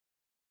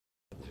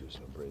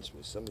there's no brain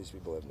space. Some of these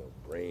people have no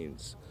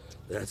brains.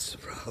 That's the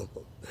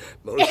problem.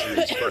 Most of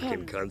these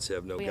fucking cunts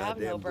have no goddamn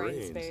We have no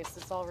brain brains. space.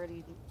 It's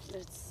already,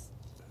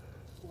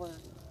 we're,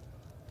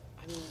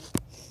 I mean,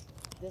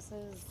 this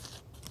is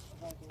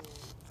fucking,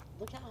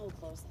 look at how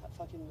close that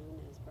fucking moon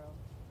is, bro.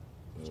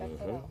 Check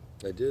that out.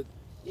 I did.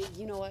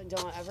 You know what?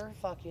 Don't ever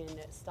fucking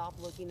stop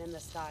looking in the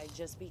sky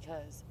just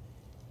because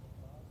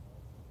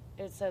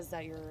it says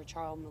that you're a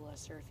child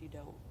molester if you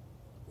don't.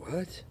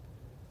 What?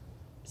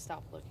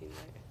 Stop looking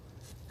right.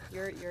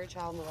 You're a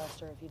child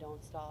molester if you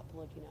don't stop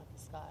looking at the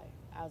sky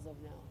as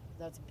of now.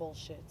 That's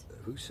bullshit.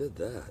 Who said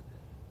that?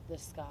 The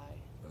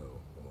sky. Oh,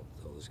 well,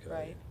 tell this guy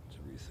Right. to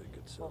rethink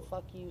itself.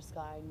 Well, fuck you,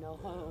 sky. No.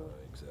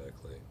 Yeah,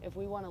 exactly. If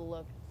we want to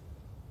look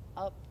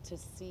up to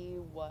see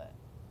what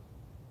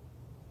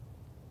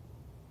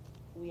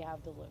we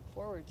have to look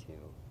forward to,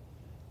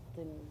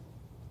 then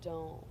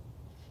don't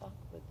fuck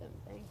with them.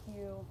 Thank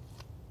you.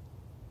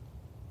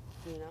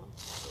 You know?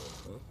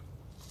 Uh-huh.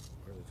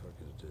 Where the fuck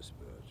is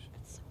dispatch?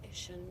 It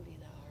shouldn't be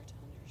that hard to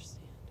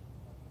understand.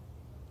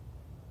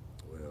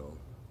 Well,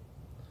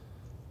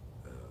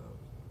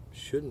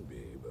 shouldn't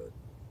be, but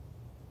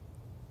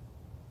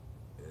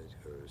it's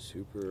got a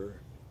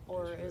super.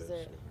 Or is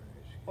it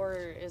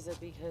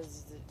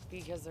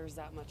because there's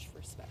that much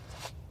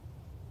respect?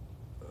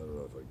 I don't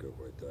know if I'd go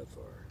quite that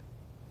far.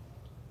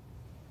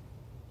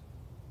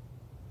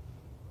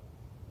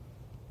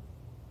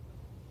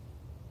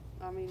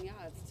 I mean,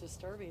 yeah, it's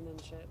disturbing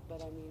and shit,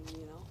 but I mean,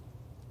 you know.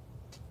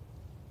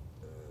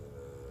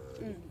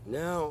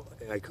 Now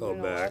I call You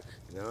know back.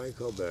 Now I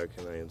call back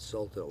and I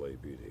insult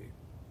LAPD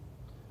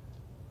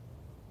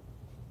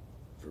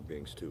for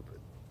being stupid.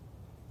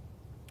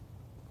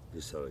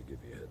 Just thought I'd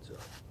give you a heads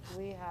up.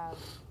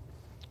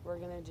 We're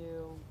gonna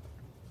do.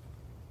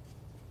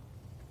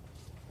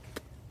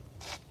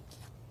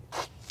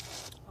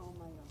 Oh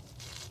my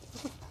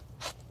god.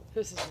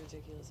 This is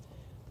ridiculous.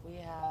 We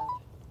have.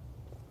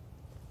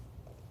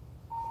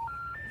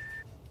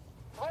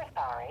 We're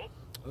sorry.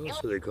 Oh,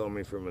 so they call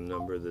me from a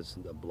number that's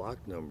a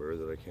blocked number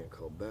that I can't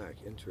call back.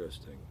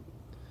 Interesting.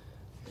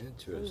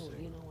 Interesting.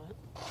 Ooh, you know what?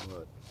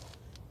 What?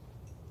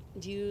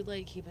 Do you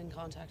like keep in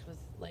contact with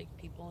like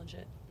people and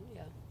shit?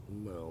 Yeah.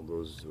 Well,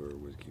 those who are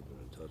worth keeping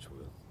in touch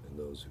with, and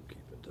those who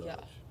keep in touch.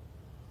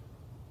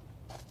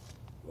 Yeah.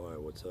 Why?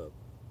 What's up?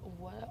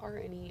 What are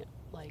any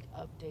like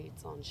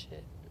updates on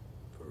shit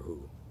For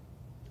who?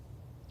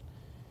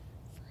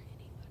 for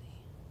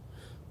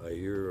anybody? I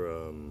hear.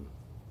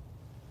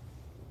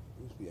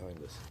 Who's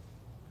behind us?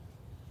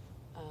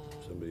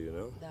 Somebody you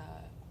know?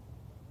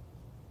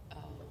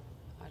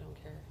 I don't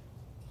care.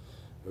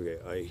 Okay,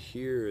 I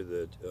hear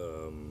that.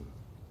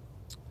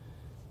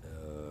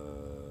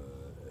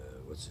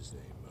 What's his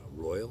name?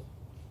 Royal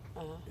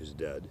is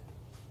dead.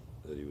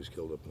 That he was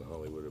killed up in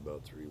Hollywood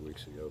about 4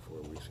 weeks ago.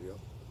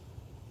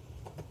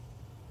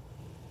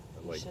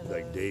 And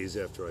like days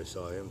after I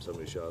saw him,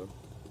 somebody shot him.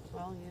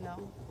 Well, you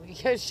know, we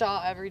get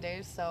shot every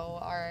day, so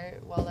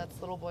alright. Well, that's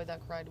little boy that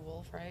cried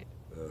wolf, right?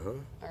 Uh-huh.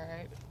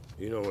 Alright.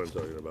 You know what I'm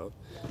talking about.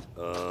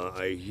 Yeah.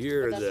 I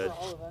hear But that's that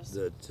for all of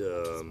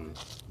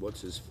us.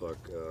 what's his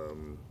fuck?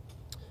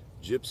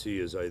 Gypsy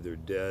is either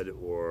dead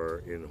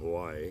or in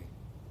Hawaii.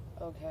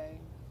 Okay.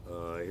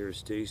 I hear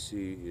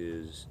Stacy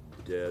is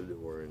dead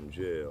or in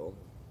jail.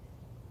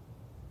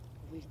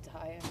 We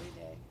die every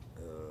day.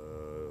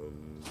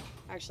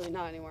 Actually,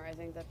 not anymore. I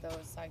think that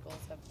those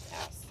cycles have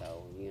passed,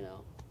 so, you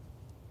know.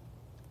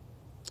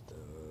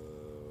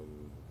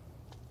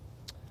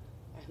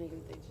 I mean,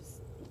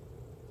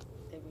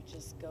 they would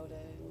just go to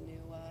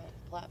new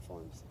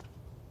platforms.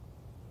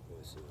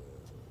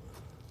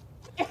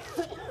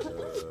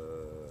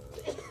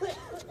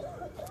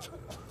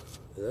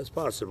 That's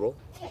possible.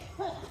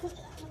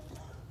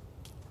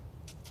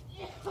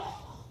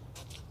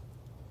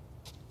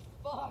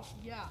 Fuck,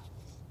 yeah.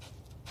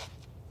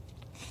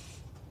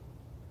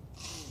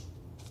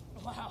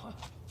 Wow.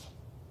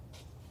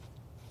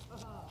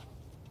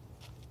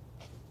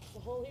 The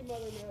Holy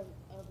Mother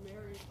of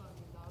Mary,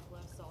 fucking God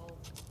bless all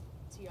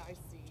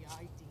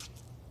TICID.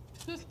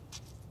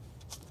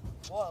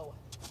 Whoa.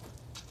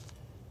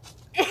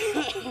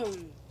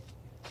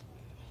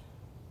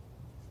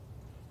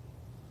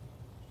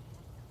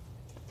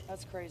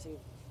 That's crazy.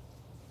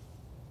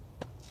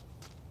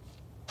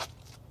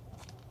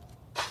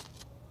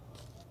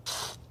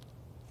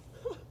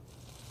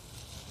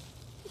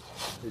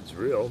 It's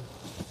real.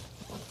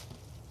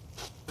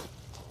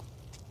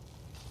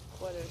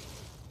 What is?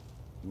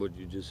 What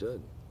you just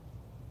said.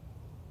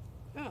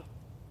 Yeah.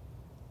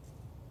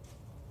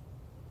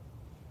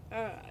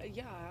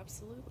 Yeah,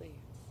 absolutely.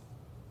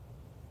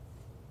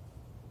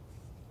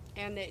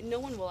 And no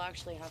one will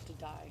actually have to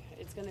die.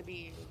 It's going to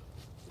be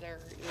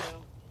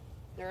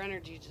their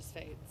energy just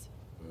fades.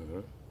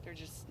 Uh-huh. They're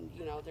just,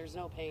 there's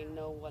no pain,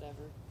 no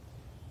whatever.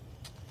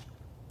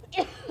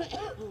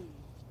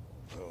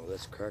 Oh,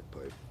 that's crack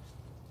pipe.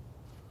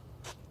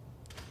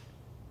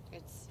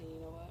 It's, you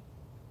know what?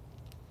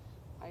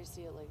 I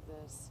see it like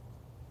this,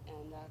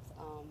 and that's,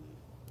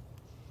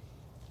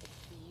 if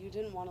you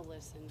didn't want to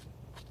listen,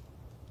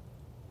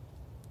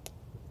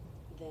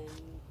 then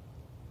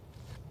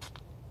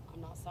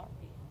I'm not sorry.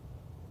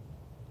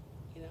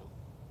 You know?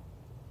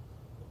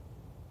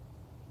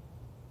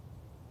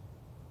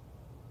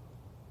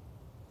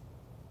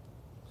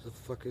 What the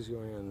fuck is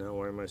going on now?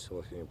 Why am I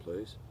selecting a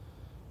place?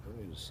 I don't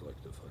need to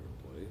select a fucking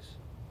place.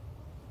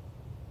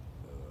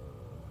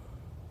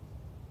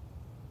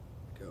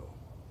 Go.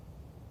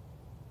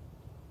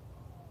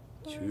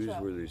 Choose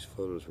where these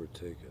photos were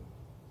taken.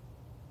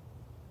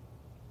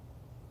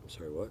 I'm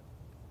sorry, what?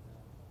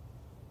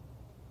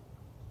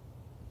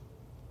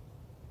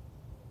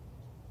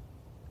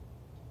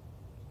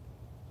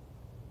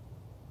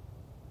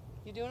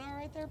 You doing all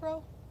right there,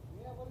 bro?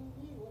 Yeah, what do you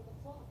mean? What the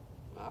fuck?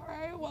 All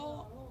right,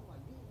 well, I know my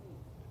business.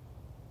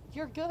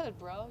 you're good,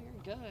 bro. You're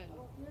good. I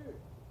don't care.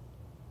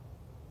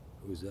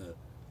 Who's that?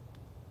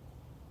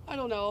 I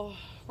don't know.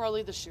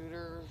 Probably the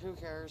shooter. Who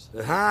cares?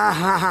 That's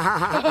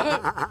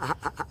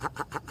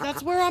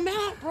where I'm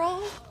at,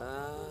 bro.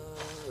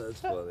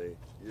 That's funny.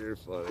 You're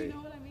funny. You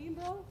know what I mean,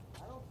 bro? I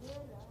don't care.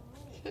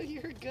 I don't know.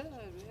 You're good,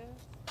 man.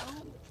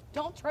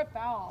 Don't trip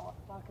out,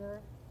 fucker.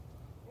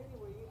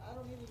 Anyway, I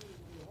don't even need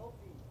to help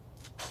you.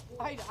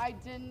 I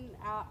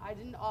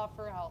didn't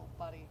offer help,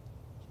 buddy.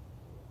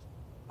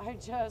 I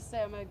just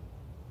am a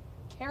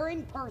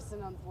caring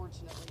person,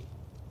 unfortunately.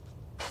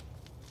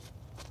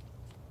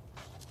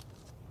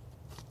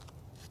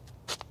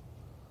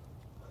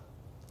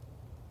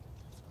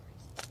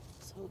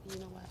 So you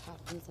know what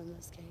happens in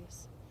this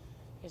case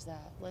is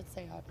that, let's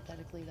say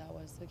hypothetically that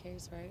was the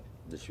case, right?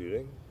 The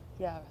shooting?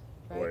 Yeah,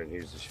 right. Why, and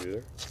he's the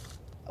shooter?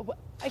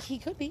 He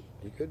could be.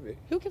 He could be.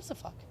 Who gives a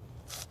fuck?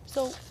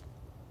 So,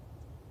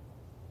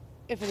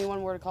 if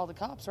anyone were to call the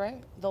cops,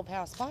 right? They'll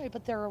pass by,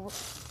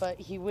 but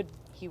he would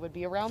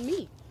be around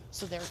me.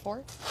 So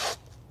therefore,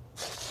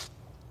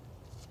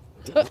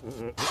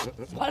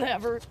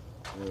 whatever.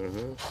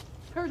 Mm-hmm.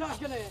 They're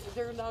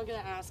not gonna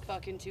ask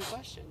fucking 2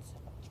 questions.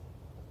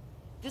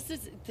 This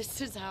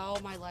is how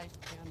my life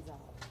pans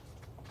out.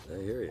 I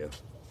hear you.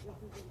 This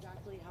is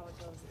exactly how it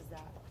goes. Is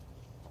that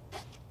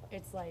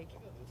it's like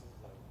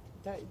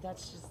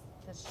that's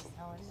just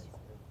how it is.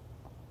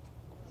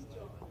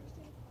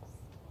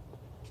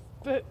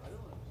 But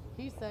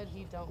he said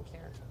he don't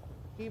care.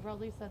 He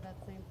probably said that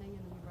same thing,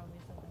 and he probably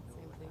said that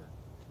same thing.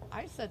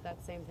 I said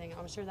that same thing.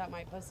 I'm sure that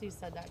my pussy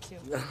said that too.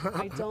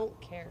 I don't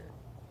care.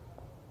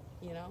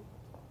 You know?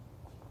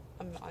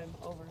 I'm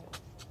over it.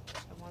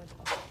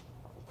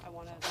 I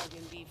want to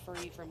fucking be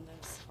free from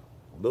this.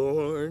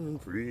 Born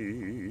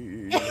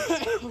free.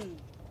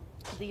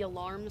 The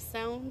alarm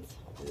sounds.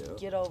 Yeah.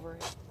 Get over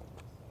it.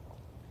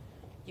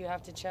 You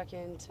have to check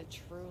into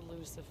true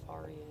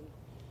Luciferian,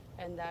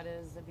 and that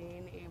is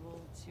being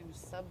able to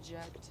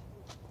subject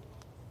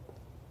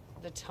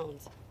the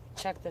tones.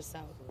 Check this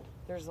out.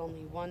 There's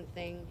only one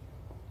thing,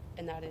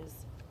 and that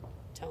is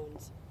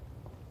tones,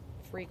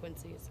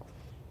 frequencies.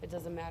 It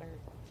doesn't matter.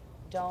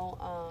 Don't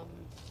Oh,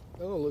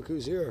 look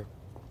who's here.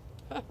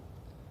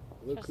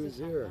 Look Just who's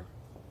the time, here.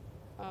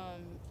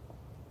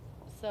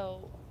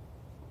 So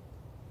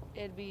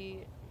it'd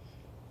be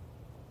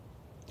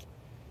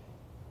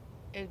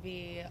You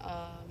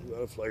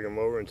want to flag him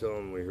over and tell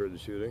him we heard the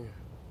shooting?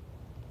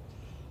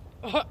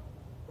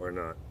 Or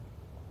not?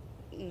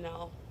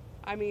 no.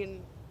 I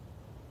mean,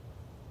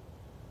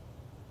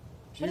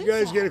 Did But you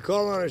it's guys get a not.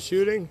 call on a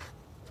shooting?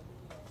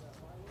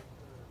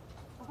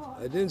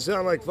 It didn't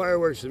sound like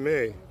fireworks to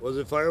me. Was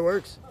it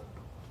fireworks?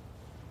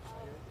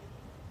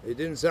 It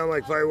didn't sound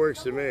like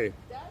fireworks to me.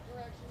 that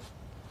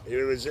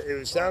direction.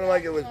 It sounded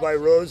like it was by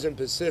Rose and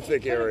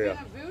Pacific Could've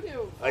area. been a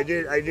voodoo I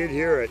did fucking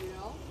hear it. you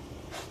know?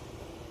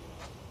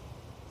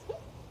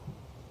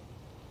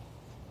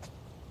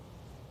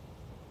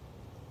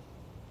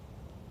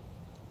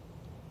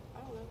 I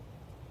don't know.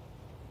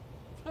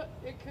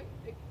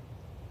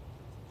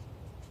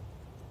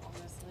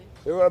 Honestly.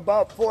 There were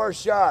about 4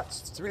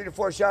 shots, 3 to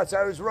 4 shots.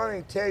 I was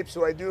running tape,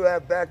 so I do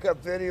have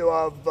backup video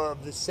of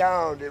the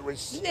sound. It was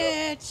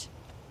Snitch!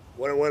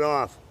 when it went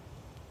off.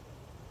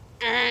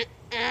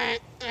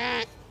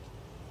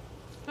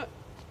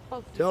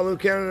 Tell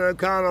Lieutenant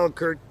O'Connell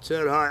Kurt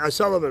said hi.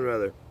 Sullivan,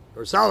 rather.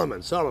 Or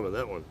Solomon,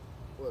 that one.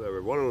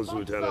 Whatever, one of those Fuck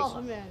lieutenants.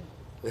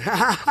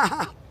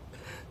 Solomon.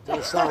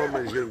 Tell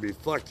Solomon he's going to be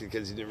fucked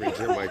because he didn't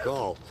return my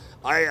call.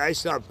 I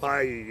stopped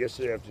by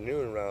yesterday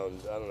afternoon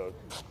around, I don't know,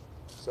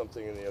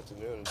 something in the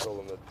afternoon and told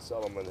him that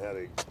Solomon had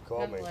to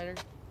call me. Later.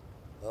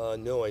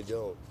 No, I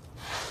don't.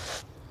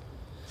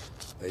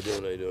 I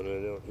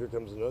don't. Here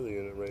comes another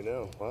unit right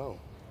now. Wow.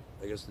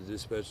 I guess the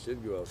dispatch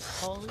did go out.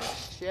 Holy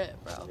shit,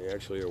 bro. They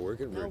actually are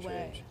working for No a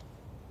way. change.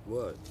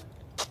 What?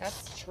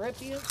 That's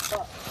trippy as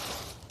fuck.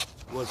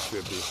 What's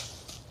trippy?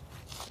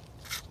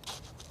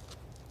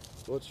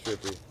 What's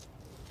trippy?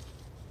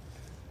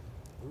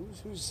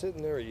 Who's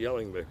sitting there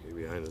yelling back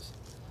behind us?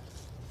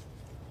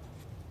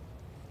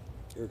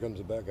 Here comes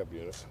a backup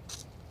unit.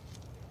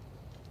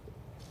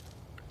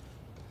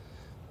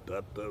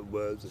 Papa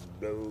was a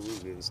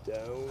rolling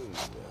stone.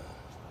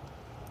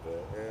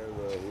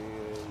 Wherever he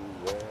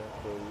is at.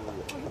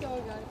 How's it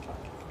going, guys?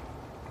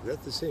 Is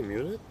that the same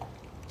unit?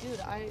 Dude,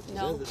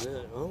 no.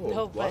 Oh,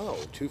 No, but- wow.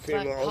 Two but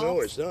female. Oh, no,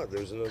 cops- it's not.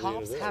 There's another unit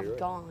Cops there. have You're right.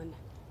 gone.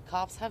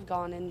 Cops have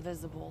gone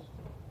invisible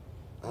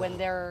Ah. when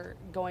they're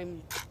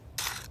going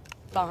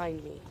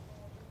behind me.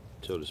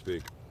 So to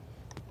speak.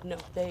 No,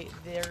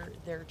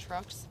 their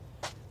trucks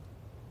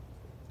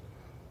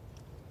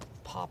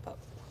pop up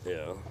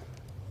Yeah.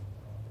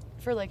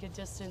 for like a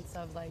distance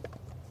of like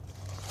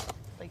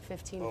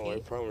 15 Oh, I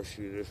feet. promise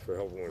you this for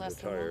helping with Less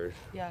the than that. tires.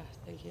 Yeah,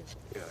 thank you.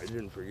 Yeah, I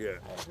didn't forget.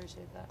 I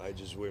appreciate that. I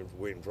just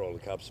waiting for all the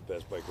cops to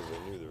pass by because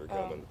I knew they were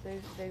Oh, coming.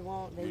 they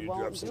won't you won't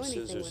drop do some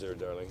anything scissors with there, it.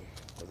 darling.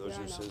 Are those Yeah, I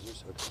your know.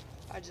 scissors? Okay.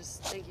 I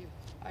just thank you.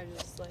 I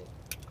just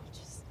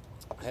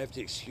I have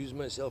to excuse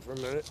myself for a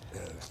minute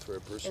for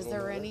a personal Is there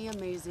matter. any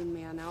amazing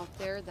man out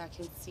there that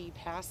can see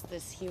past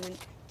this human?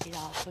 Get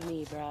off of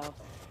me, bro.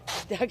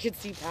 That can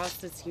see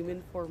past this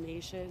human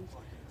formation.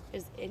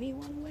 Is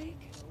anyone awake?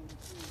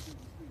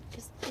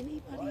 Is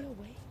anybody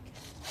awake?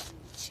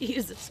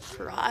 Jesus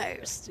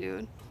Christ,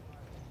 dude.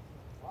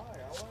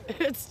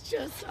 It's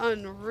just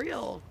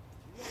unreal.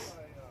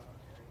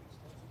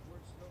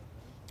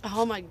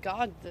 Oh my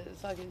God, the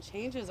fucking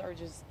changes are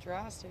just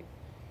drastic.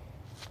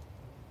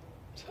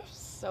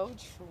 So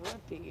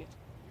trippy.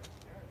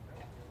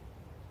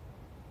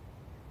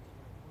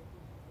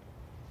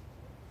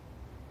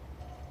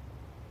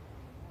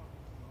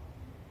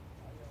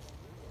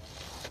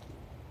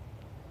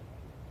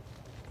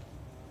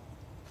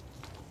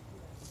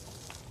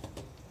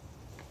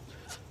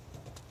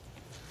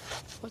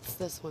 What's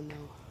this one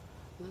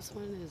though? This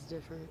one is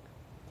different.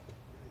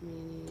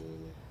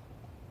 Meaning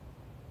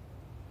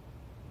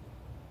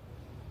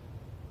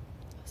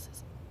this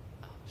is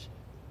oh shit.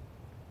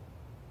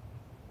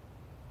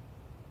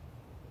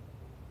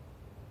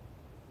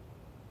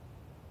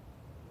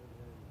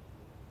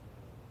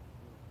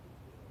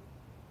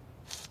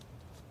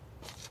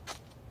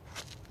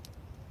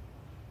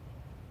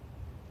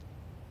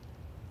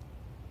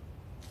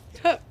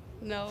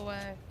 No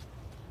way.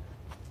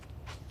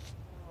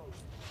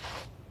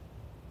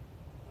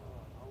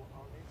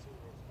 I'll need some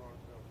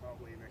photos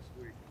probably next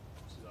week.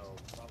 So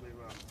probably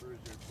around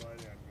Thursday or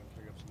Friday, I'm gonna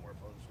pick up some more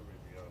photos for me.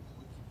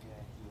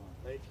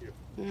 Thank you.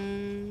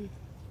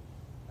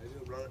 How you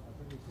doing, brother?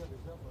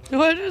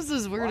 What is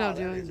this weirdo Wow,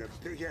 doing? that is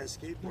a big ass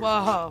skateboard.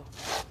 Whoa.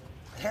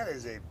 That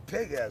is a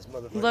big ass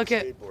motherfucking Look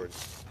at- skateboard.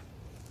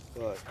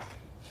 But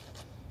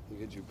you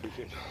get your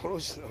picture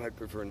nose? No, I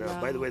prefer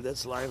not. By the No. way,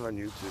 that's live on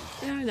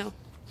YouTube. Yeah, I know.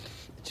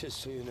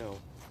 Just so you know.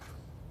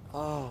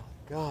 Oh,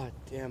 God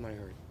damn, I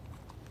heard.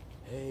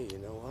 Hey, you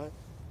know what?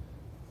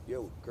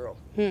 Yo, girl.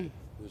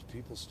 There's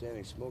people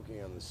standing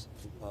smoking on this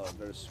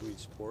Better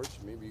Sweets porch.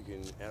 Maybe you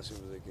can ask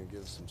them if they can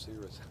give us some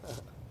cigarettes.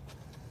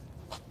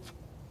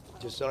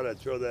 Just thought I'd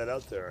throw that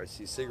out there. I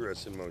see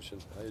cigarettes in motion.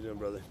 How you doing,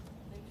 brother?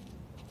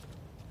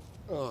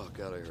 Oh,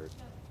 God, I heard.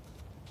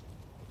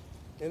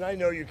 And I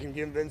know you can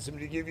convince them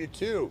to give you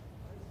two.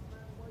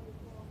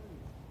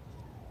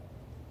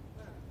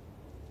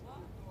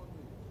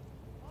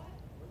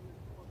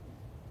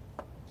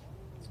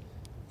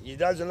 He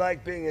doesn't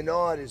like being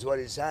ignored, is what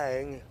he's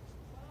saying.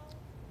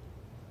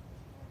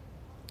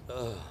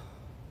 God,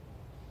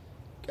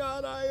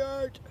 I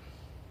hurt.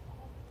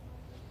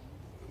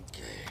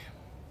 Okay,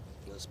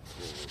 let's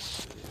pull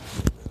this.